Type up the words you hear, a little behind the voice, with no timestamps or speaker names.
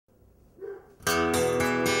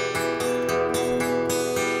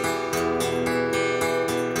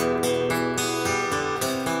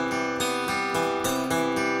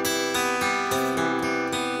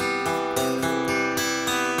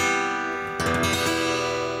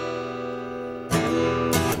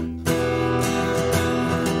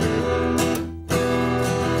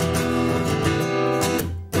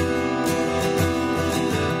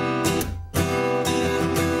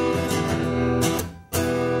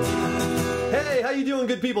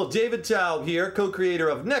doing, good people? David Tao here, co-creator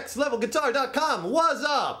of NextLevelGuitar.com. What's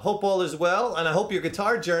up? Hope all is well, and I hope your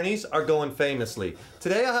guitar journeys are going famously.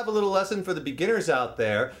 Today I have a little lesson for the beginners out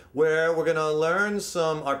there where we're going to learn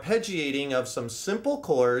some arpeggiating of some simple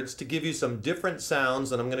chords to give you some different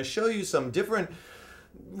sounds, and I'm going to show you some different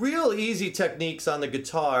real easy techniques on the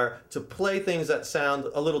guitar to play things that sound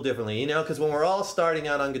a little differently, you know, because when we're all starting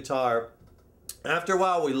out on guitar, after a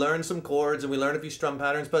while we learn some chords and we learn a few strum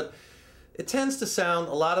patterns, but it tends to sound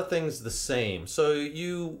a lot of things the same. So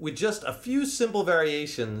with just a few simple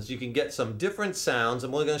variations, you can get some different sounds,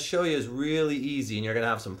 and what we're going to show you is really easy, and you're going to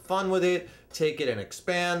have some fun with it, take it and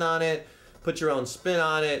expand on it, put your own spin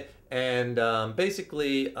on it, and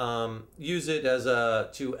basically use it as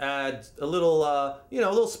to add a little, a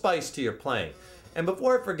little spice to your playing. And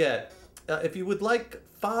before I forget, if you would like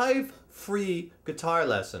 5 free guitar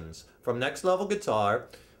lessons from Next Level Guitar,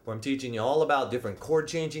 where I'm teaching you all about different chord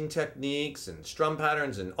changing techniques and strum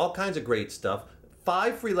patterns and all kinds of great stuff,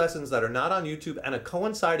 5 free lessons that are not on YouTube, and a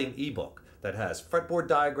coinciding ebook that has fretboard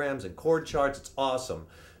diagrams and chord charts. It's awesome.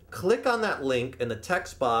 Click on that link in the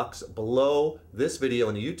text box below this video,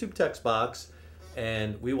 in the YouTube text box,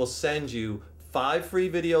 and we will send you 5 free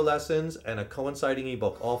video lessons and a coinciding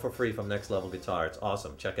ebook, all for free from Next Level Guitar. It's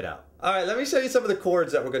awesome. Check it out. All right, let me show you some of the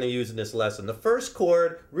chords that we're going to use in this lesson. The first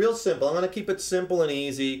chord, real simple. I'm going to keep it simple and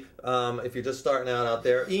easy if you're just starting out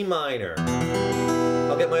there. E minor.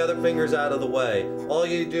 I'll get my other fingers out of the way. All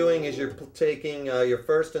you're doing is you're taking your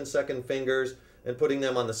first and second fingers and putting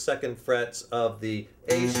them on the second frets of the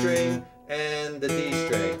A string and the D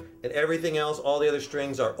string. And everything else, all the other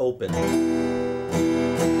strings are open.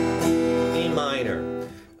 E minor.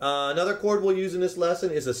 Another chord we'll use in this lesson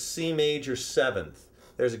is a C major 7th.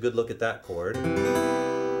 There's a good look at that chord.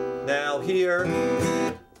 Now here,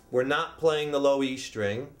 we're not playing the low E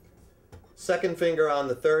string. Second finger on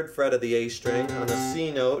the 3rd fret of the A string on the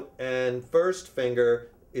C note, and first finger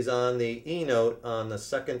is on the E note on the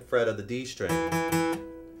 2nd fret of the D string.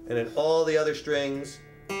 And then all the other strings,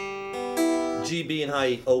 G, B, and high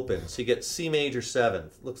E open. So you get C major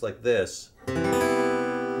 7th. Looks like this.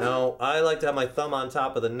 Now, I like to have my thumb on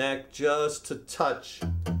top of the neck just to touch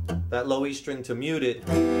that low E string to mute it.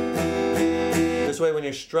 This way when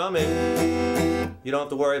you're strumming, you don't have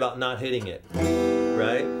to worry about not hitting it,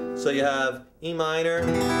 right? So you have E minor,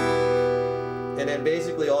 and then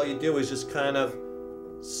basically all you do is just kind of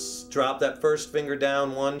drop that first finger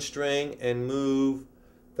down one string and move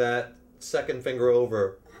that second finger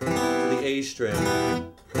over to the A string.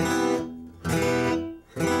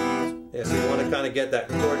 Yeah, so you want to kind of get that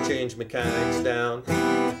chord change mechanics down.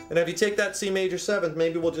 And if you take that C major 7th,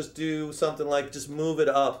 maybe we'll just do something like just move it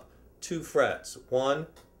up 2 frets. 1,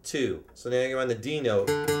 2. So now you're on the D note.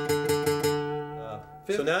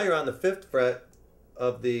 So now you're on the 5th fret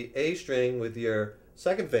of the A string with your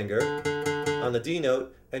second finger on the D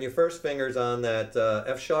note, and your first finger's on that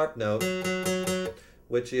F sharp note,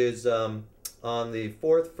 which is on the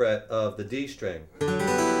 4th fret of the D string.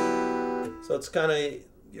 So it's kind of,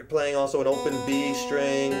 you're playing also an open B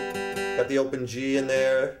string, got the open G in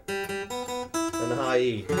there, and the high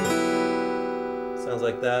E. Sounds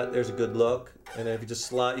like that. There's a good look. And then if you just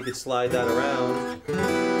slide, you could slide that around.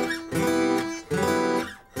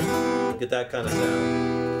 Get that kind of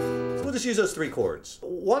sound. So we'll just use those 3 chords.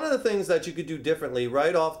 One of the things that you could do differently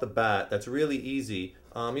right off the bat that's really easy,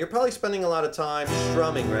 you're probably spending a lot of time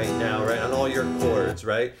strumming right now, right, on all your chords,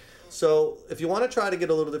 right? So if you want to try to get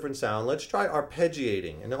a little different sound, let's try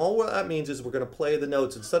arpeggiating. And all what that means is we're going to play the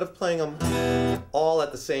notes. Instead of playing them all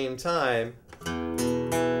at the same time,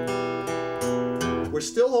 we're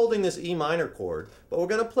still holding this E minor chord, but we're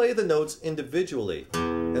going to play the notes individually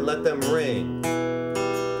and let them ring.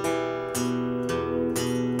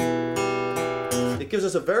 It gives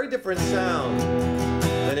us a very different sound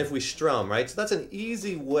than if we strum, right? So that's an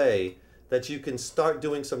easy way that you can start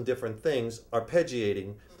doing some different things,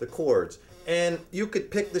 arpeggiating the chords. And you could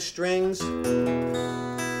pick the strings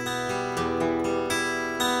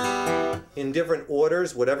in different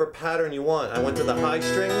orders, whatever pattern you want. I went to the high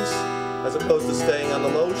strings as opposed to staying on the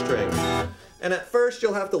low strings. And at first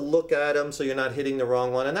you'll have to look at them so you're not hitting the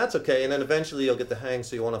wrong one, and that's okay. And then eventually you'll get the hang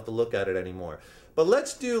so you won't have to look at it anymore. But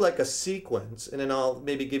let's do like a sequence, and then I'll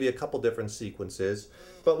maybe give you a couple different sequences.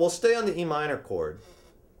 But we'll stay on the E minor chord.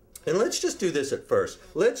 And let's just do this at first.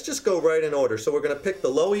 Let's just go right in order. So we're going to pick the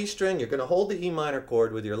low E string. You're going to hold the E minor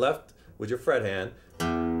chord with your fret hand.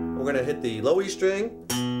 We're going to hit the low E string,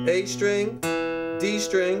 A string, D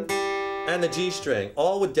string, and the G string,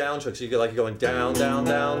 all with downstrokes. So you get like you're going down, down,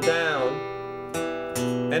 down, down,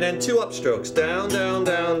 and then 2 upstrokes, down, down,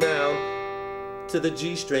 down, down to the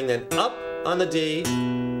G string, then up on the D,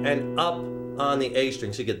 and up on the A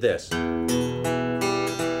string, so you get this.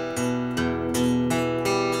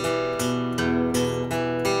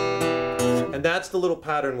 And that's the little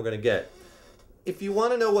pattern we're going to get. If you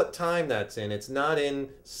want to know what time that's in, it's not in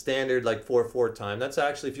standard like 4/4 time. That's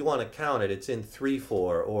actually, if you want to count it, it's in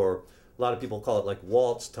 3/4, or a lot of people call it like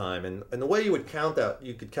waltz time. And the way you would count that,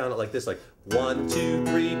 you could count it like this, like 1, 2,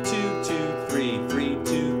 3, 2, 2, 3, 3,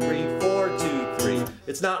 2, 3, 4, 2, 3.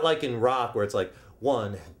 It's not like in rock where it's like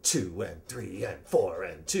 1 and 2 and 3 and 4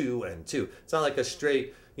 and 2 and 2. It's not like a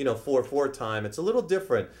straight, 4/4 time. It's a little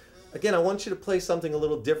different. Again, I want you to play something a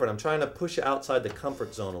little different. I'm trying to push you outside the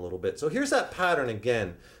comfort zone a little bit. So here's that pattern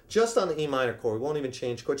again, just on the E minor chord. We won't even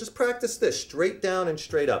change chord. Just practice this, straight down and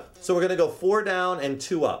straight up. So we're going to go 4 down and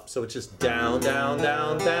 2 up. So it's just down, down,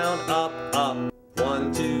 down, down, up, up.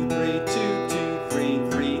 1, 2, 3, 2, 2, 3,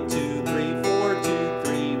 3, 2, 3, 4, 2,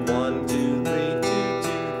 3, 1, 2, 3, 2,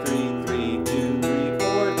 2, 3, 3, 2, 3,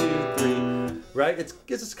 4, 2, 3. Right? It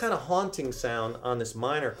gives us kind of haunting sound on this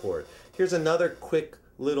minor chord. Here's another quick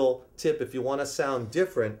little tip if you want to sound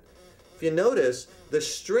different. If you notice, the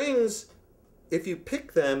strings, if you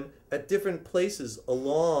pick them at different places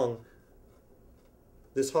along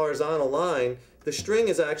this horizontal line, the string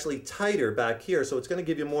is actually tighter back here, so it's going to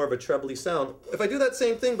give you more of a trebly sound. If I do that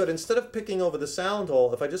same thing, but instead of picking over the sound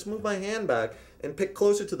hole, if I just move my hand back and pick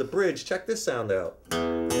closer to the bridge, check this sound out.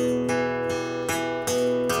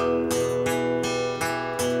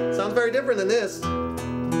 Sounds very different than this.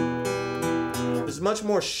 It's much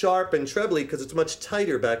more sharp and trebly because it's much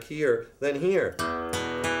tighter back here than here.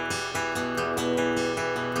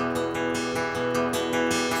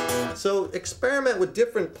 So experiment with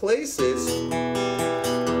different places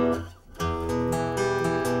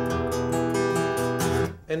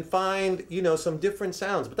and find, some different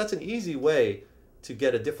sounds. But that's an easy way to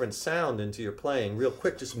get a different sound into your playing. Real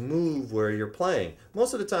quick, just move where you're playing.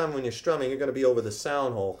 Most of the time when you're strumming, you're going to be over the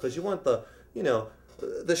sound hole because you want the,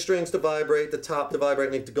 the strings to vibrate, the top to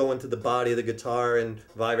vibrate, and to go into the body of the guitar and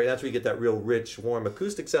vibrate. That's where you get that real rich, warm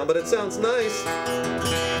acoustic sound. But it sounds nice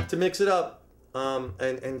to mix it up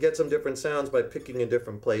and get some different sounds by picking in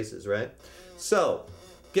different places, right? So,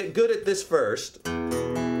 get good at this first.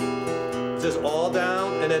 Just all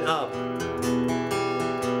down and then up.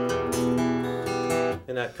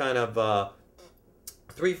 In that kind of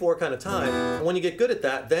 3/4 kind of time. And when you get good at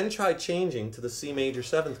that, then try changing to the C major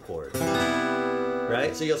 7th chord.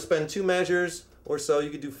 Right? So you'll spend 2 measures or so, you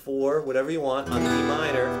could do 4, whatever you want, on E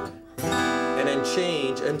minor, and then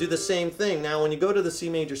change and do the same thing. Now when you go to the C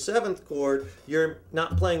major 7th chord, you're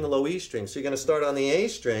not playing the low E string, so you're going to start on the A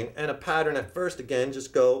string, and a pattern at first, again,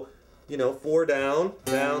 just go, 4 down,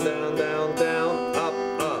 down, down, down, down, up,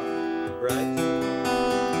 up, right?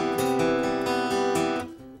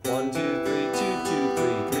 1, 2, 3, 2, 2,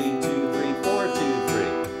 3, 3, 2, 3, 4, 2, 3.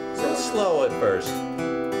 So slow at first.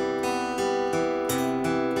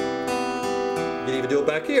 You can even do it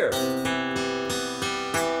back here.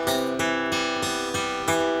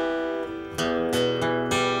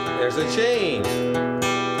 There's a change.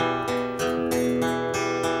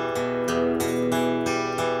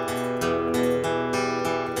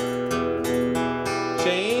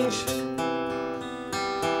 Change.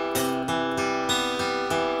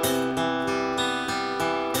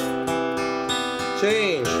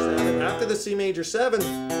 Change. After the C major 7th,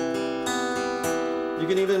 you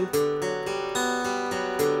can even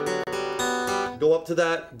go up to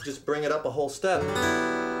that, just bring it up a whole step.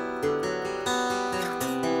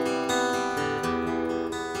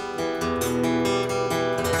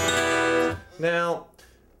 Now,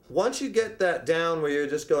 once you get that down where you're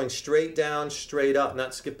just going straight down, straight up,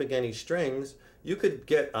 not skipping any strings, you could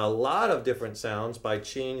get a lot of different sounds by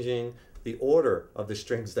changing the order of the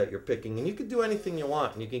strings that you're picking. And you could do anything you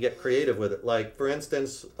want, and you can get creative with it. Like, for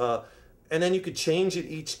instance, and then you could change it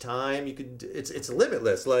each time. You could, it's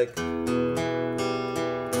limitless. Like,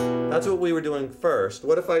 that's what we were doing first.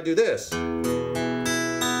 What if I do this?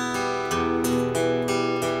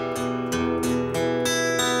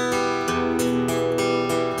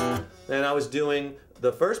 And I was doing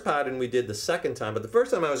the first pattern we did the second time, but the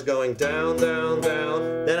first time I was going down, down,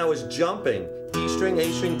 down, then I was jumping. E string, A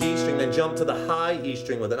string, D string, then jump to the high E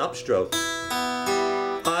string with an upstroke.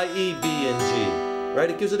 I, E, B, and G. Right?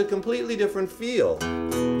 It gives it a completely different feel.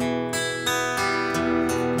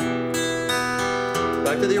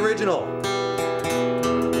 Back to the original.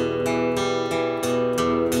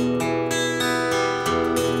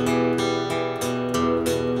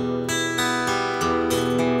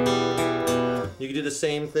 You can do the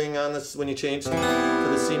same thing on this when you change to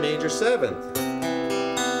the C major 7th.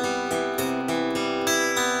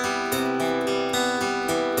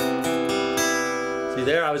 See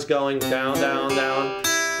there, I was going down, down, down,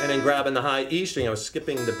 and then grabbing the high E string. I was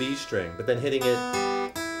skipping the B string, but then hitting it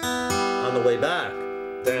on the way back.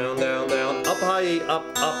 Down, down, down, up, high E, up,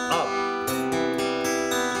 up, up.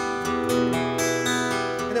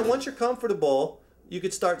 And then once you're comfortable, you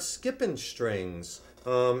could start skipping strings.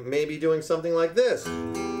 Maybe doing something like this.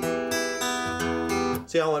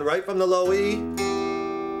 See how I went right from the low E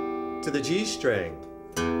to the G string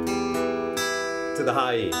to the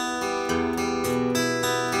high E.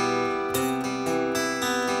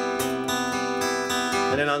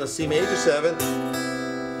 And then on the C major 7th,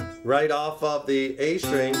 right off of the A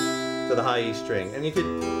string to the high E string. And you could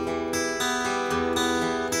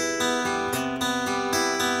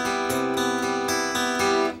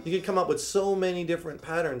come up with so many different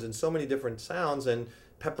patterns and so many different sounds and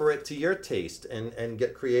pepper it to your taste and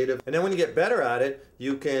get creative. And then when you get better at it,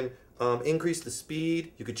 you can increase the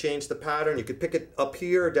speed, you could change the pattern, you could pick it up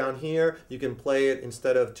here or down here, you can play it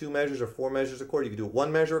instead of 2 measures or 4 measures a chord, you could do a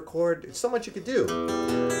 1 measure a chord. It's so much you could do. You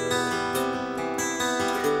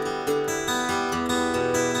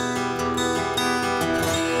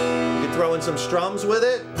could throw in some strums with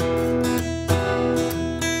it.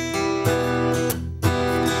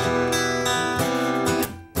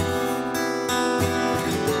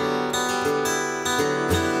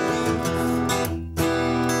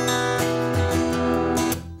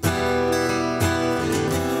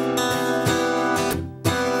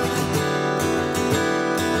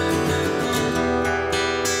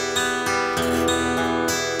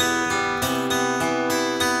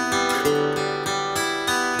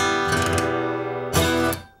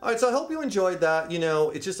 Alright, so I hope you enjoyed that. You know,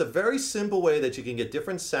 it's just a very simple way that you can get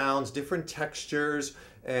different sounds, different textures,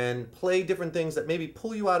 and play different things that maybe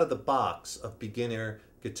pull you out of the box of beginner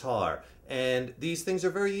guitar. And these things are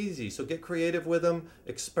very easy, so get creative with them,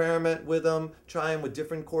 experiment with them, try them with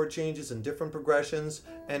different chord changes and different progressions.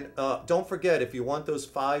 And don't forget, if you want those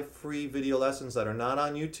 5 free video lessons that are not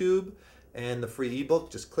on YouTube and the free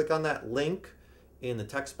ebook, just click on that link in the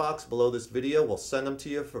text box below this video. We'll send them to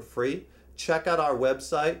you for free. Check out our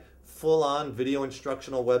website, full-on video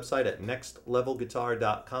instructional website at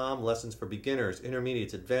nextlevelguitar.com. Lessons for beginners,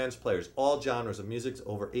 intermediates, advanced players, all genres of music.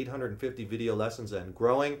 Over 850 video lessons and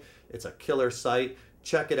growing. It's a killer site.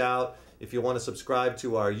 Check it out. If you want to subscribe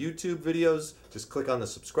to our YouTube videos, just click on the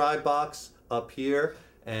subscribe box up here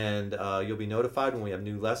and you'll be notified when we have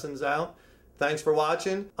new lessons out. Thanks for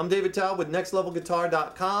watching. I'm David Taub with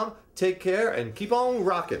nextlevelguitar.com. Take care and keep on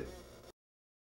rocking.